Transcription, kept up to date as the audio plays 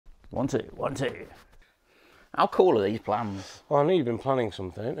1, 2, 1, 2. How cool are these plans? Well, I know you've been planning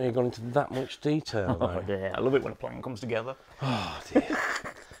something, and you've gone into that much detail. Oh dear, I love it when a plan comes together. Oh dear.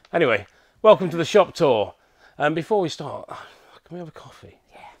 Anyway, welcome to the shop tour. Before we start, can we have a coffee?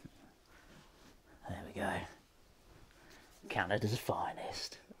 Yeah. There we go. Canada's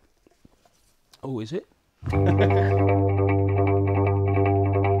finest. Oh, is it?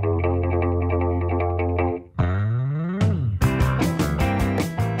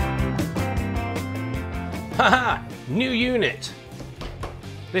 Haha! New unit.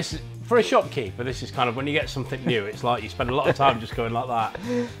 This is for a shopkeeper. This is kind of when you get something new. It's like you spend a lot of time just going like that.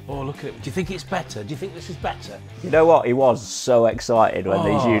 Oh, look at it. Do you think it's better? Do you think this is better? You know what? He was so excited when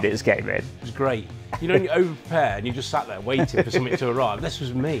these units came in. It was great. You know, when you over-prepare and you just sat there waiting for something to arrive. This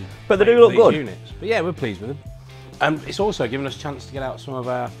was me. But they do look good. Units. But yeah, we're pleased with them. And it's also given us a chance to get out some of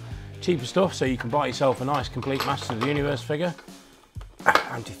our cheaper stuff, so you can buy yourself a nice complete Masters of the Universe figure.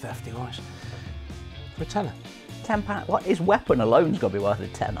 Anti-theft device. For a tenner. £10. What, his weapon alone's got to be worth a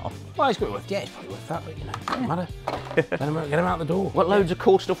tenner. Well, it's got to be worth, yeah, it's probably worth that, but you know, doesn't matter. Get him out the door. What loads of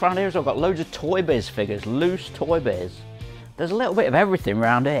cool stuff around here as well. I've got loads of Toy Biz figures, loose Toy Biz. There's a little bit of everything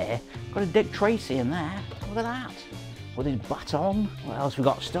around here. Got a Dick Tracy in there. Look at that. With his baton. What else we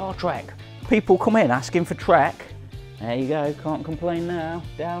got? Star Trek. People come in asking for Trek. There you go, can't complain now.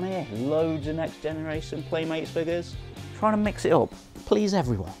 Down here, loads of Next Generation Playmates figures. Trying to mix it up, please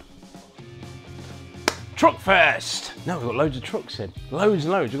everyone. Truck Fest! No, we've got loads of trucks in. Loads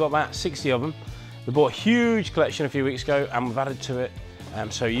and loads. We've got about 60 of them. We bought a huge collection a few weeks ago and we've added to it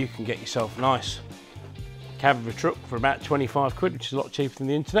so you can get yourself a nice cavalry truck for about 25 quid, which is a lot cheaper than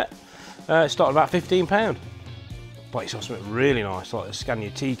the internet. It started about £15. But it's also something really nice, like the Scania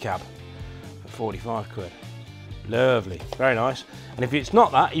T-Cab for 45 quid. Lovely, very nice. And if it's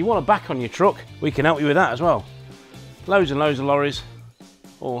not that, you want a back on your truck, we can help you with that as well. Loads and loads of lorries,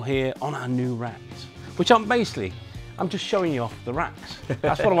 all here on our new racks. Which I'm just showing you off the racks.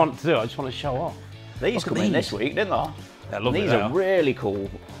 That's what I want to do, I just want to show off. These come in this week, didn't they? They're lovely. These are really cool.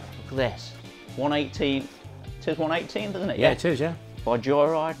 Look at this, 1/18th. It is 1/18th, isn't it? Yeah, it is, yeah. By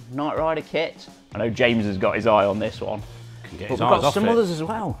Joyride, Knight Rider kit. I know James has got his eye on this one. Can get but his we've eyes got off some it. others as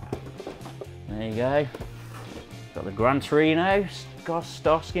well. There you go. Got the Gran Torino, got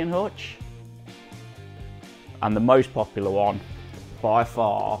Starsky and Hutch. And the most popular one, by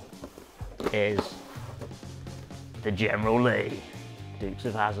far, is the General Lee, Dukes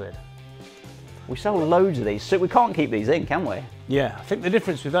of Hazzard. We sell loads of these, so we can't keep these in, can we? Yeah, I think the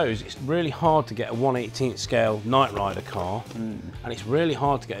difference with those, it's really hard to get a 1/18th scale Knight Rider car, and it's really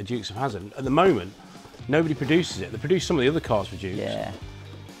hard to get a Dukes of Hazzard. At the moment, nobody produces it. They produce some of the other cars for Dukes, yeah,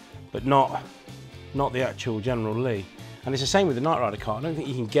 but not the actual General Lee. And it's the same with the Knight Rider car. I don't think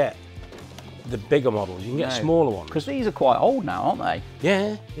you can get the bigger models. You can get smaller ones. Because these are quite old now, aren't they?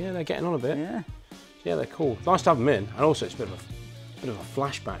 Yeah, they're getting on a bit. Yeah, they're cool. Nice to have them in, and also it's a bit of a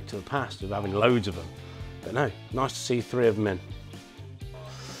flashback to the past of having loads of them. But no, nice to see 3 of them in.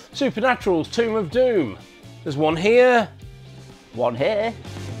 Supernatural's Tomb of Doom. There's one here. One here.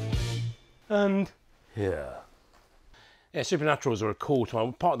 And here. Yeah, Supernaturals are a cool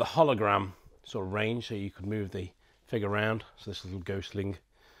toy. Part of the hologram sort of range, so you could move the figure around. So this little ghostling,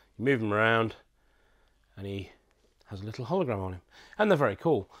 you move him around and he has a little hologram on him. And they're very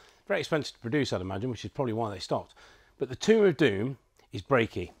cool. Very expensive to produce, I'd imagine, which is probably why they stopped. But the Tomb of Doom is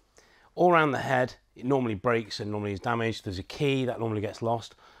breaky. All around the head, it normally breaks and normally is damaged. There's a key that normally gets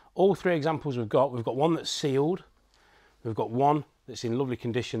lost. All 3 examples we've got one that's sealed. We've got one that's in lovely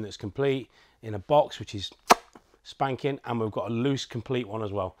condition, that's complete, in a box, which is spanking, and we've got a loose, complete one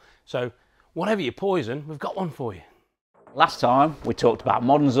as well. So whatever your poison, we've got one for you. Last time we talked about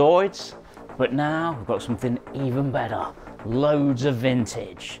modern Zoids, but now we've got something even better. Loads of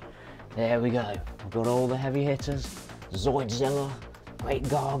vintage. There we go. We've got all the heavy hitters. Zoidzilla, Great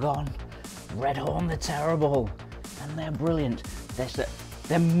Gargon, Redhorn the Terrible, and they're brilliant.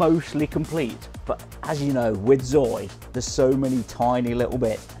 They're mostly complete, but as you know, with Zoid, there's so many tiny little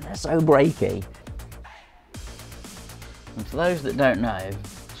bits, and they're so breaky. And for those that don't know,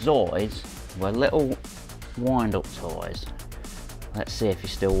 Zoids were little wind-up toys. Let's see if he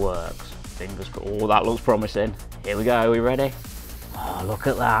still works. Fingers crossed. Oh, that looks promising. Here we go, are we ready? Oh, look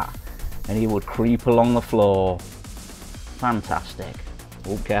at that. And he would creep along the floor. Fantastic.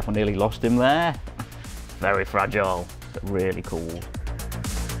 Oh, careful, nearly lost him there. Very fragile, but really cool.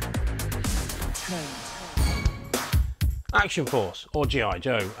 Action Force, or G.I.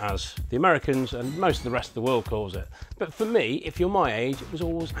 Joe, as the Americans and most of the rest of the world calls it. But for me, if you're my age, it was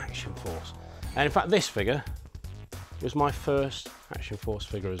always Action Force. And in fact, this figure was my first Action Force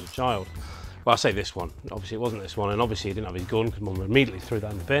figure as a child. Well, I say this one. Obviously, it wasn't this one, and obviously he didn't have his gun because Mum immediately threw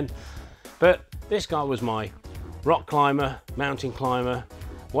that in the bin. But this guy was my rock climber, mountain climber,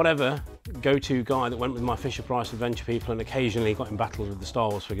 whatever go-to guy that went with my Fisher-Price adventure people and occasionally got in battles with the Star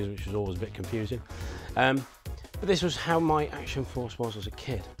Wars figures, which was always a bit confusing. But this was how my Action Force was as a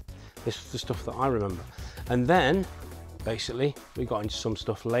kid. This was the stuff that I remember. And then, basically, we got into some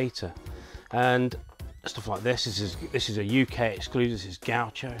stuff later. And stuff like this is a UK exclusive. This is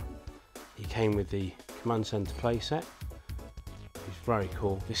Gaucho. He came with the Command Centre playset. He's very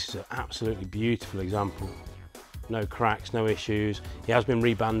cool. This is an absolutely beautiful example. No cracks, no issues. He has been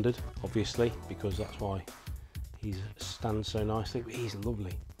rebanded, obviously, because that's why he stands so nicely. But he's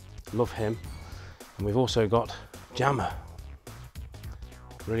lovely. Love him. And we've also got Jammer.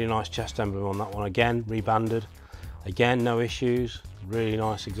 Really nice chest emblem on that one. Again, rebanded. Again, no issues. Really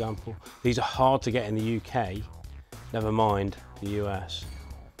nice example. These are hard to get in the UK, never mind the US.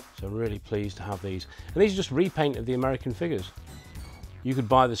 So really pleased to have these. And these are just repaint of the American figures. You could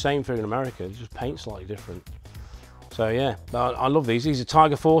buy the same figure in America, just paint slightly different. So yeah, I love these. These are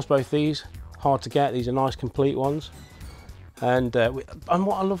Tiger Force, both these. Hard to get, these are nice complete ones. And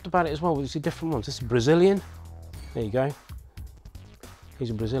what I loved about it as well, these are different ones. This is Brazilian, there you go.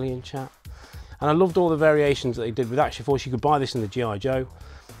 He's a Brazilian chap. And I loved all the variations that they did with Action Force. You could buy this in the G.I. Joe.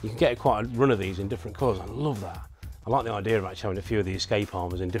 You can get quite a run of these in different colours. I love that. I like the idea of actually having a few of the escape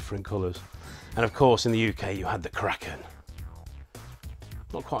armours in different colours. And of course in the UK you had the Kraken.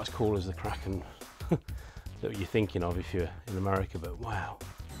 Not quite as cool as the Kraken that you're thinking of if you're in America, but wow,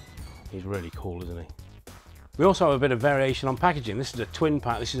 he's really cool, isn't he? We also have a bit of variation on packaging. This is a twin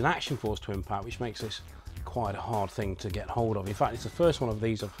pack. This is an Action Force twin pack, which makes this quite a hard thing to get hold of. In fact, it's the first one of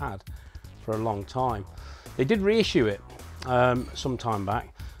these I've had for a long time. They did reissue it some time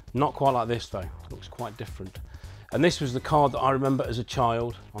back. Not quite like this though. It looks quite different. And this was the card that I remember as a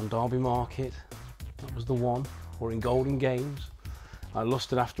child on Derby Market. That was the one, or in Golden Games. I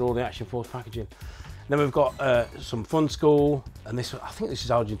lusted after all the Action Force packaging. Then we've got some Fun School, and this, I think this is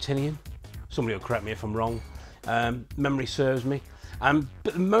Argentinian. Somebody will correct me if I'm wrong. Memory serves me. But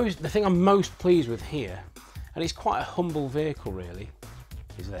the thing I'm most pleased with here, and it's quite a humble vehicle really,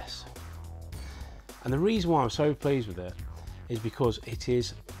 is this. And the reason why I'm so pleased with it is because it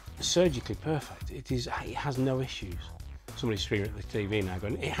is surgically perfect. It has no issues. Somebody's screaming at the TV now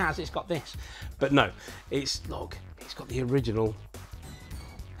going, it's got this. But no, look, it's got the original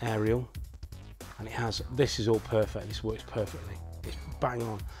aerial, and this is all perfect. This works perfectly. It's bang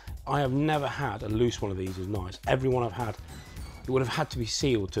on. I have never had a loose one of these as nice. Every one I've had, it would have had to be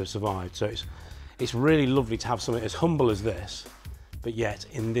sealed to have survived. So it's really lovely to have something as humble as this, but yet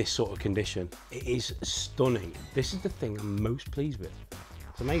in this sort of condition. It is stunning. This is the thing I'm most pleased with.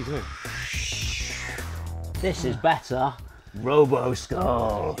 It's amazing, isn't it? This is better. Robo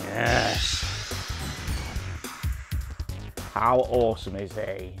Skull. Yes. How awesome is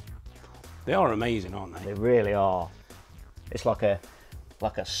he? They are amazing, aren't they? They really are. It's like a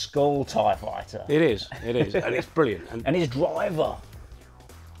Skull TIE fighter. It is, and it's brilliant. And his driver.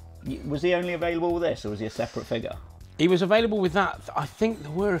 Was he only available with this, or was he a separate figure? He was available with that. I think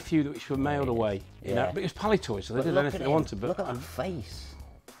there were a few which were mailed away, you know, but it was Palitoy, so they did anything they wanted. But look at that face.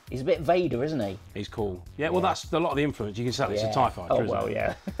 He's a bit Vader, isn't he? He's cool. Yeah, well, that's a lot of the influence. You can tell it's a TIE fighter, oh, isn't well, it?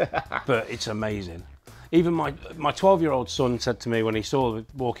 yeah. But it's amazing. Even my 12-year-old son said to me when he saw me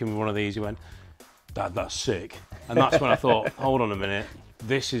walking with one of these, he went, "Dad, that's sick." And that's when I thought, hold on a minute,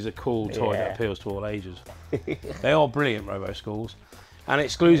 this is a cool toy that appeals to all ages. They are brilliant, Robo Skulls, and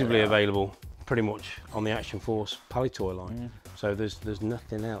exclusively available pretty much on the Action Force Palitoy line. So there's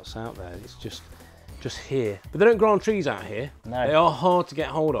nothing else out there. It's just here. But they don't grow on trees out here. No. They are hard to get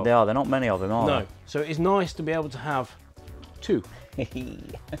hold of. They are. They're not many of them, are they? So it's nice to be able to have two.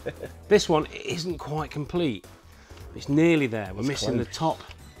 This one isn't quite complete. It's nearly there. We're missing the top,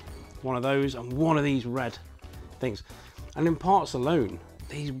 one of those, and one of these red things. And in parts alone,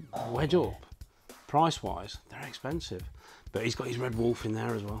 these wedge up. Price-wise, they're expensive. But he's got his Red Wolf in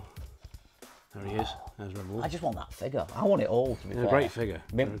there as well. There he is. There's Red Wolf. I just want that figure. I want it all, to be fair. A great figure.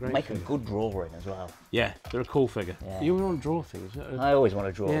 Make a good drawing as well. Yeah, they're a cool figure. Yeah. You want to draw things. I always want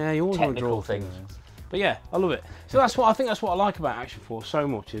to draw. Yeah, you always want to draw things. But yeah, I love it. So I think that's what I like about Action Force so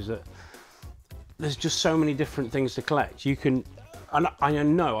much, is that there's just so many different things to collect. You can, and I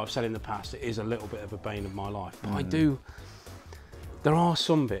know I've said in the past, it is a little bit of a bane of my life, but there are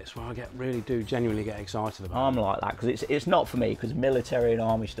some bits where I genuinely get excited about. I'm like that, because it's not for me, because military and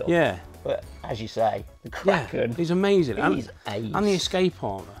army stuff. Yeah. But as you say, the Kraken. He's amazing. He's ace. And the escape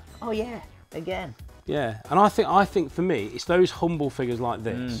armour. Oh yeah, again. Yeah, and I think for me, it's those humble figures like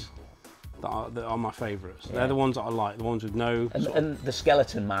this that are my favourites. Yeah. They're the ones that I like, the ones with no... And the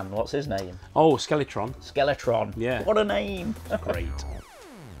skeleton man, what's his name? Oh, Skeletron. Skeletron. Yeah. What a name. Great.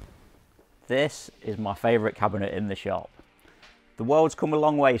 This is my favourite cabinet in the shop. The world's come a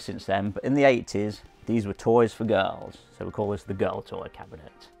long way since then, but in the 80s, these were toys for girls. So we call this the girl toy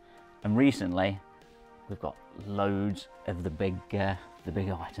cabinet. And recently, we've got loads of the big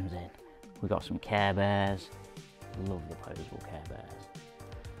items in. We've got some Care Bears. Love the posable Care Bears.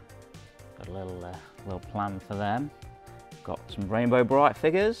 Got a little plan for them. Got some Rainbow Bright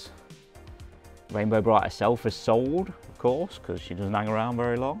figures. Rainbow Bright herself is sold, of course, because she doesn't hang around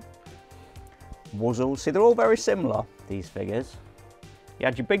very long. Wuzzles. See, they're all very similar, these figures. You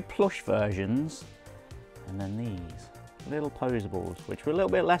had your big plush versions, and then these little posables, which were a little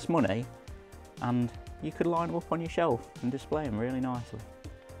bit less money, and you could line them up on your shelf and display them really nicely.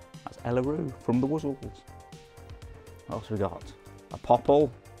 That's Ellaroo from the Wuzzles. What else we got? A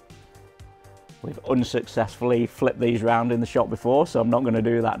Popple. We've unsuccessfully flipped these round in the shop before, so I'm not going to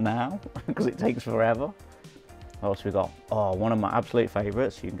do that now because it takes forever. What else we got? Oh, one of my absolute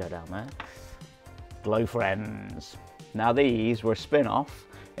favourites. You can go down there. Glow Friends. Now these were a spin-off.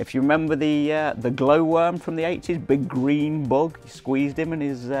 If you remember the glowworm from the 80s, big green bug, you squeezed him and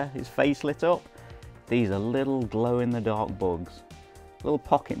his face lit up. These are little glow-in-the-dark bugs, little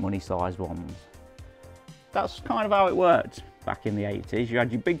pocket money-sized ones. That's kind of how it worked back in the 80s. You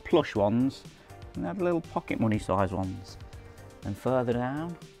had your big plush ones, and they had little pocket money-sized ones. And further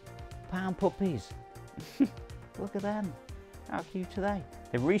down, pound puppies. Look at them. How cute are they?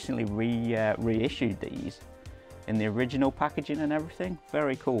 They've recently reissued these in the original packaging and everything.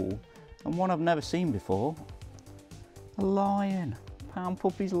 Very cool. And one I've never seen before. A lion. Pound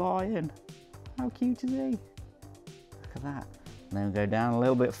Puppy's lion. How cute is he? Look at that. And then we go down a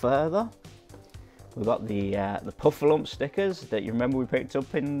little bit further. We've got the Puffalump stickers that you remember we picked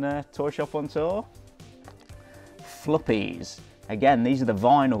up in Toyshop on tour. Fluppies. Again, these are the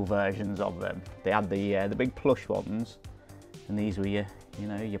vinyl versions of them. They had the big plush ones, and these were your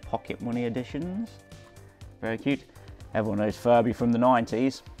pocket money editions. Very cute. Everyone knows Furby from the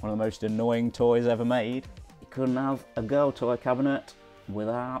 90s, one of the most annoying toys ever made. You couldn't have a girl toy cabinet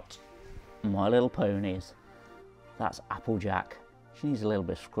without My Little Ponies. That's Applejack. She needs a little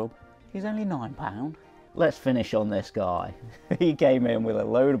bit of scrub. He's only £9. Let's finish on this guy. He came in with a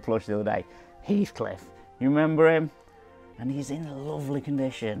load of plush the other day. Heathcliff. You remember him? And he's in lovely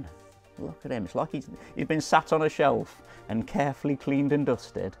condition. Look at him. It's like he's been sat on a shelf and carefully cleaned and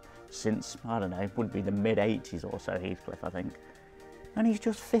dusted since, I don't know, it would be the mid-80s or so, Heathcliff, I think. And he's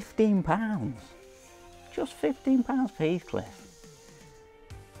just £15. Just £15 for Heathcliff.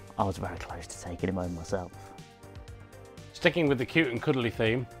 I was very close to taking him home myself. Sticking with the cute and cuddly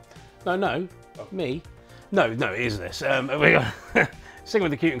theme. No, me. No, it is this. Sticking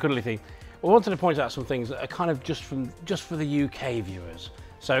with the cute and cuddly theme. I wanted to point out some things that are kind of just for the UK viewers.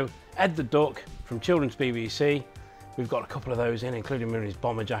 So Ed the Duck from Children's BBC. We've got a couple of those in, including him in his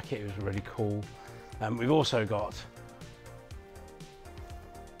bomber jacket. It was really cool. We've also got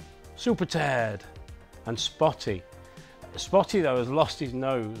Super Ted and Spotty. Spotty though has lost his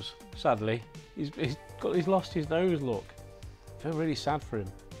nose, sadly. He's lost his nose look. I feel really sad for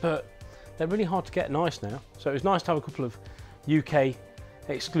him. But they're really hard to get nice now. So it was nice to have a couple of UK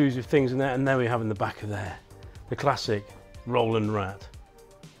exclusive things in there, and then we have in the back of there the classic Roland Rat.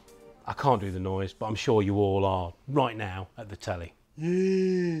 I can't do the noise, but I'm sure you all are right now at the telly.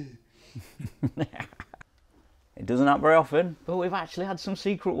 It doesn't happen very often, but we've actually had some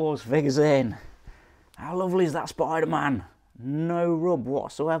Secret Wars figures in. How lovely is that Spider-Man? No rub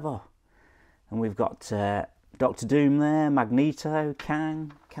whatsoever. And we've got Doctor Doom there, Magneto,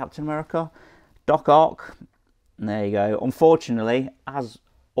 Kang, Captain America, Doc Ock. And there you go. Unfortunately, as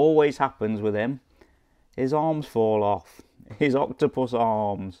always happens with him, his arms fall off. His octopus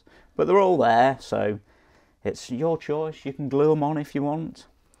arms. But they're all there, so it's your choice. You can glue them on if you want.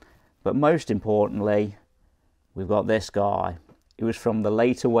 But most importantly, we've got this guy. He was from the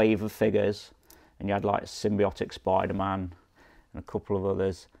later wave of figures, and you had like Symbiotic Spider-Man and a couple of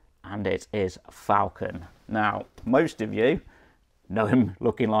others, and it is Falcon. Now, most of you know him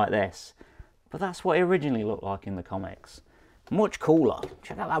looking like this, but that's what he originally looked like in the comics. Much cooler.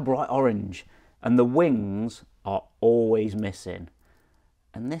 Check out that bright orange. And the wings are always missing.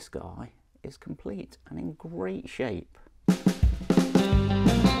 And this guy is complete and in great shape.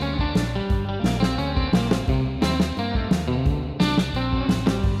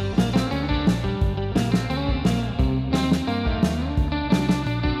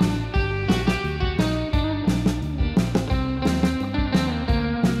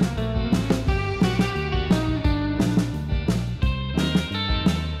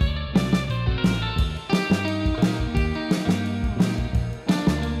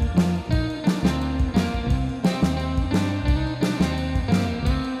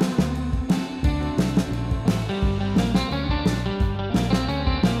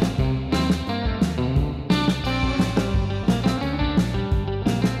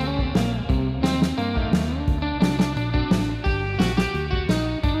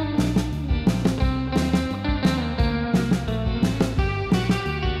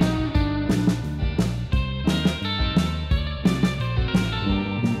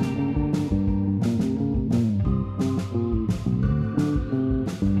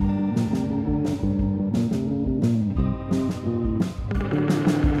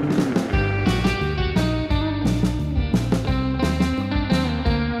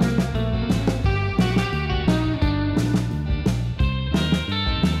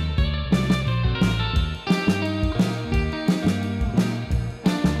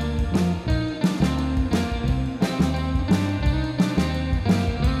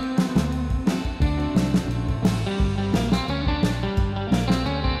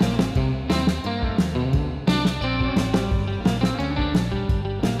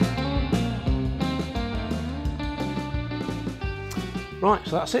 Right,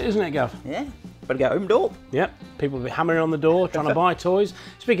 so that's it, isn't it, Gav? Yeah, better get homed up. Yep, people will be hammering on the door trying to buy toys.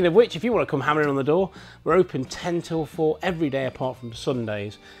 Speaking of which, if you want to come hammering on the door, we're open 10 till 4 every day apart from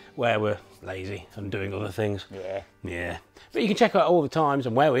Sundays, where we're lazy and doing other things. Yeah. But you can check out all the times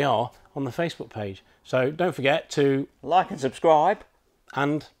and where we are on the Facebook page. So don't forget to like and subscribe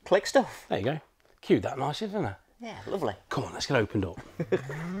and click stuff. there you go. Cued that nicely, didn't it? Yeah, lovely. Come on, let's get opened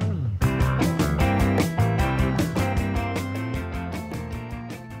up.